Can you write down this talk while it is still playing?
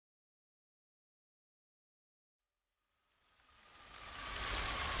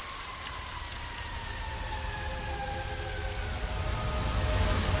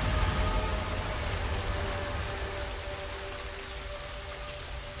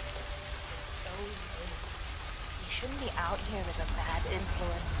shouldn't be out here with a bad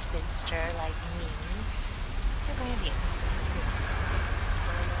influence spinster like me. You're going to be exhausted.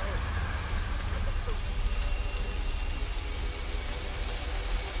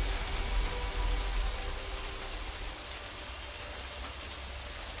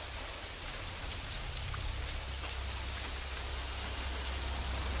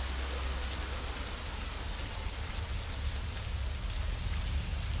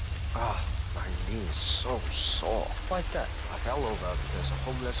 My knee is so sore. Why's that? I fell over because a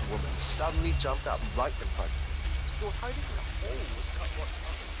homeless woman suddenly jumped up right in front of me. She was hiding in a hole with cardboard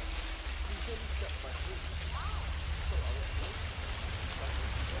covers. She nearly stepped my foot. So I was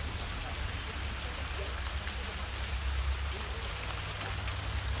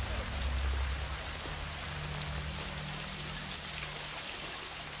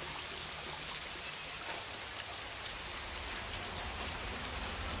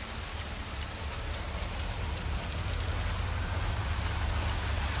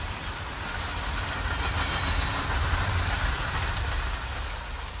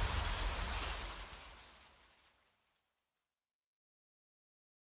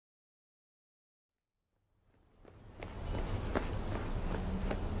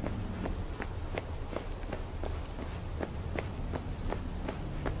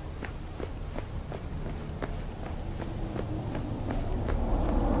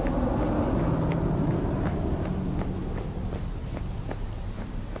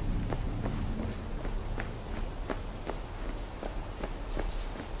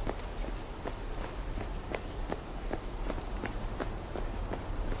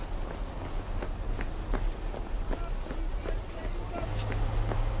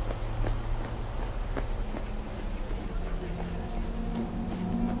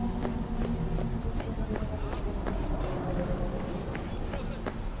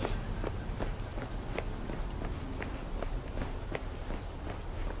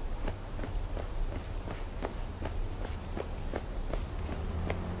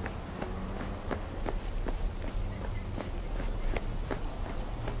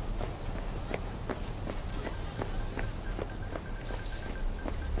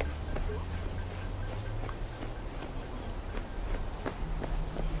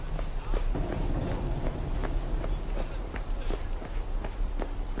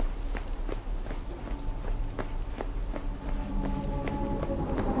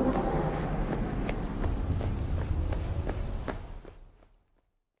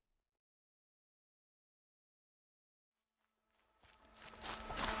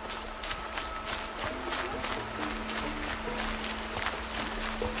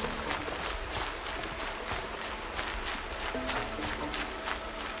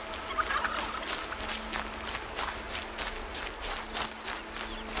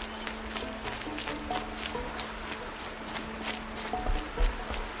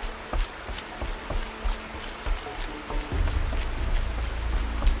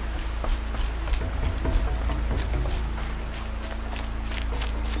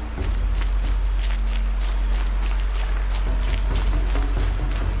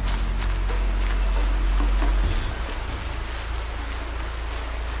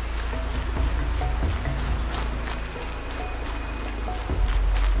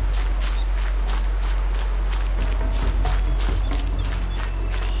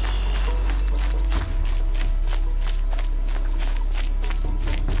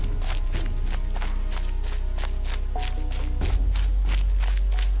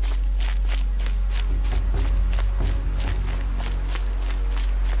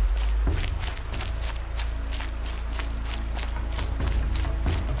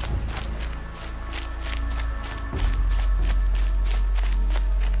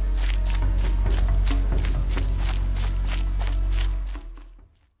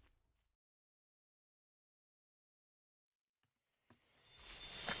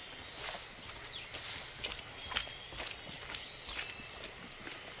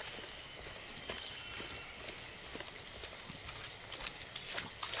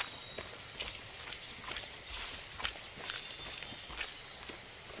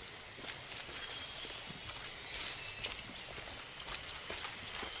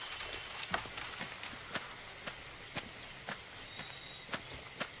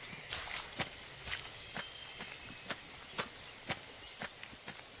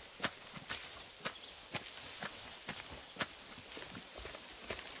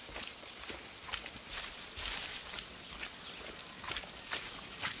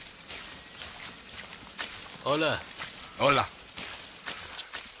Hola. Hola.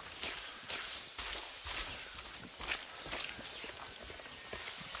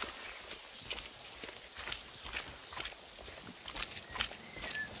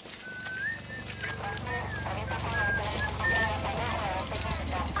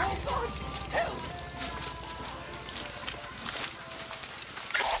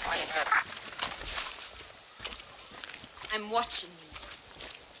 I'm watching you.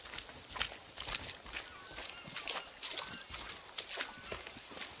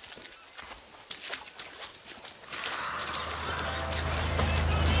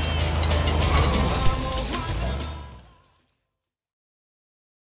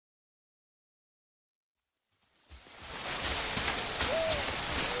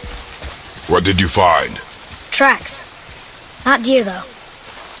 What did you find? Tracks. Not deer, though.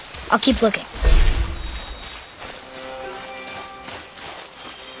 I'll keep looking.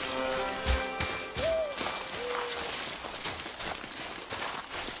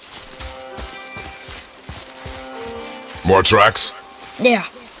 More tracks? Yeah,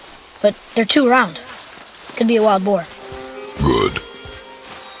 but they're too round. Could be a wild boar. Good.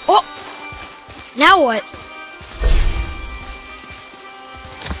 Oh! Now what?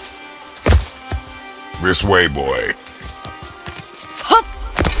 This way, boy. Hup!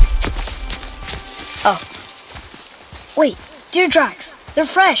 Oh. Wait, deer tracks. They're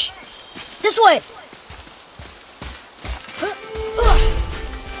fresh. This way!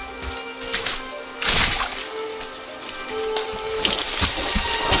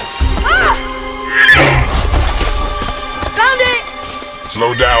 Ah! Found it!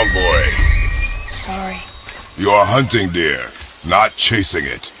 Slow down, boy. Sorry. You are hunting deer, not chasing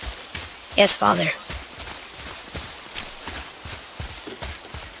it. Yes, Father.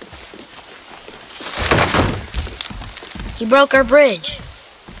 He broke our bridge.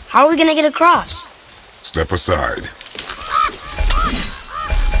 How are we gonna get across? Step aside.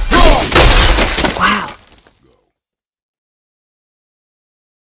 Wow.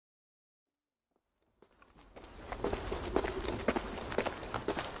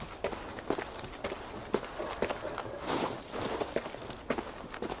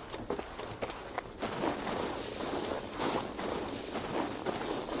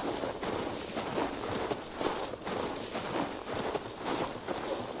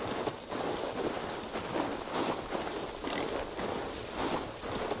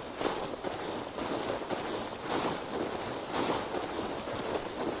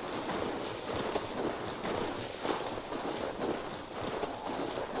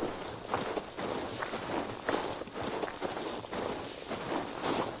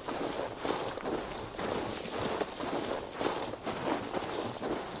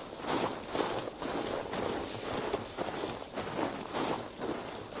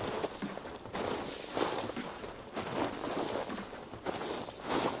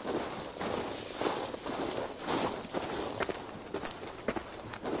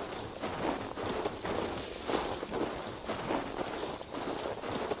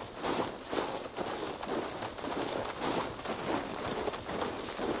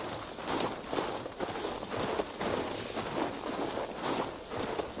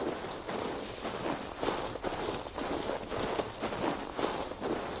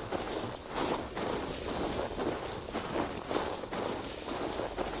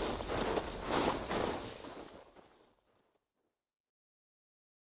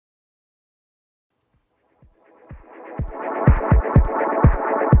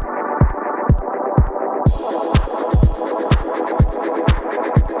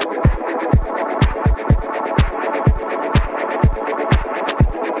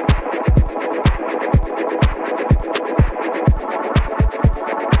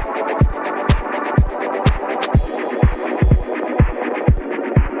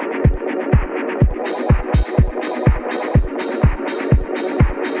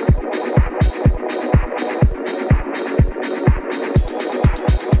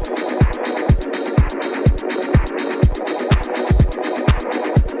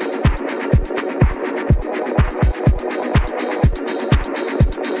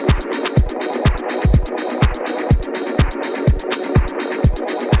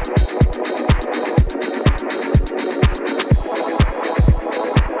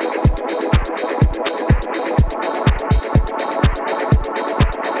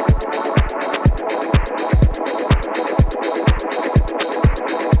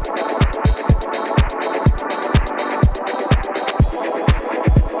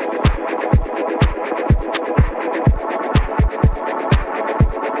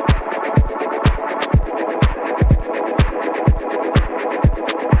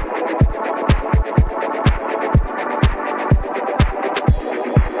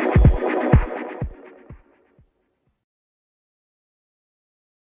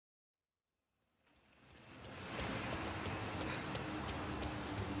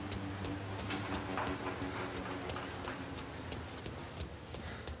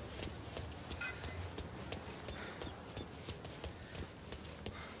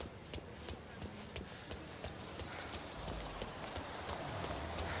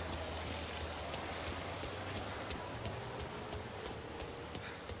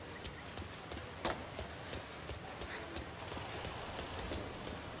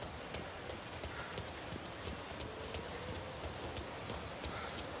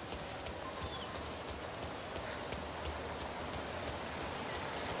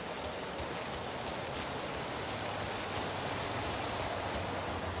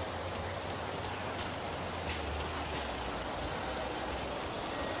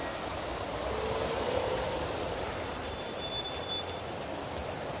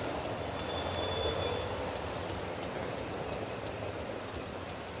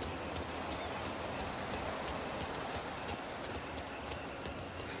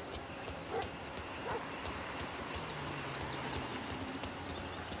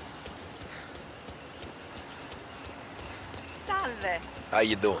 there. How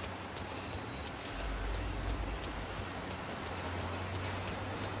you doing?